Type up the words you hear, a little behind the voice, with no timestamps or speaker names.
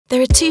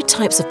There are two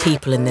types of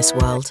people in this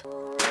world.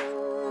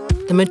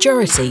 The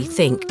majority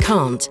think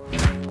can't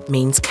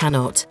means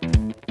cannot.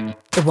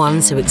 The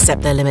ones who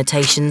accept their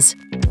limitations,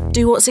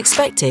 do what's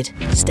expected,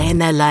 stay in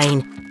their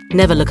lane,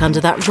 never look under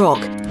that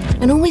rock,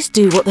 and always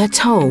do what they're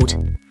told.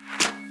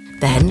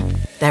 Then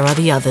there are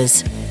the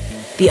others,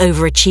 the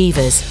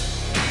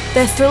overachievers.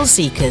 They're thrill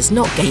seekers,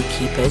 not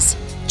gatekeepers,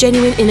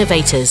 genuine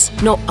innovators,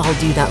 not I'll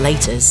do that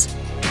laters.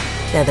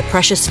 They're the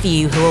precious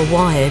few who are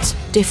wired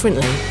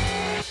differently.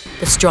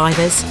 The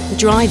strivers, the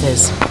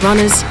drivers,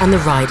 runners and the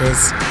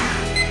riders.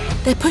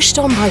 They're pushed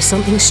on by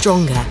something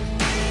stronger.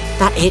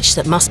 That itch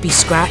that must be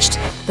scratched,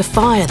 the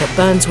fire that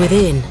burns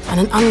within, and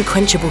an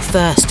unquenchable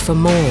thirst for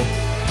more.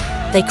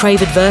 They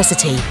crave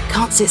adversity,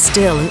 can't sit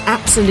still, and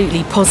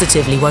absolutely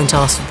positively won't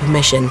ask for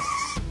permission.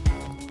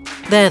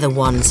 They're the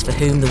ones for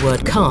whom the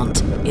word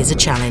can't is a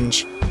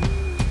challenge.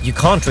 You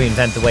can't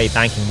reinvent the way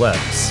banking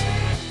works.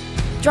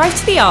 Drive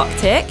to the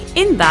Arctic,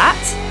 in that,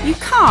 you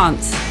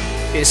can't.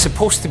 It's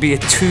supposed to be a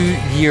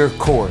 2-year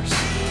course.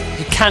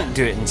 You can't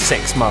do it in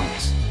 6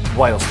 months,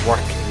 whilst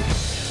working.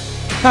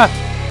 Ha!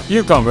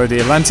 You've gone round the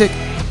Atlantic.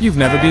 You've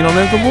never been on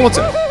over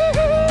water.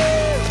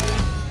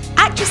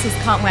 Actresses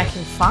can't work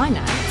in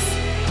finance.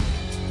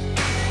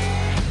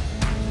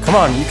 Come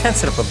on, you can't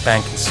set up a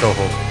bank in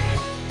Soho.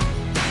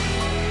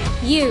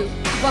 You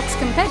works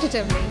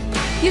competitively.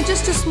 You're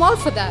just too small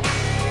for that.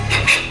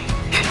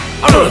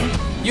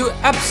 You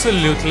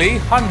absolutely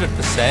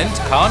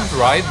 100% can't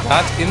write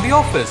that in the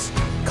office.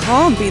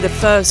 Can't be the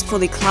first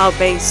fully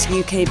cloud-based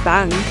UK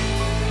bank.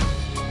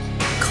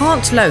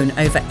 Can't loan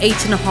over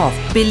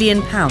 £8.5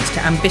 billion to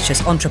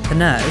ambitious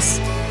entrepreneurs.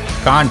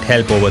 Can't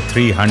help over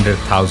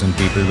 300,000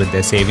 people with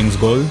their savings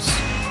goals.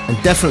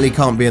 And definitely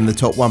can't be in the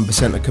top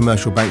 1% of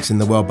commercial banks in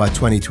the world by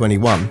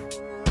 2021.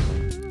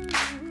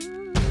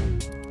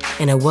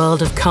 In a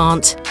world of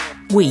can't,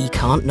 we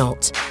can't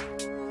not.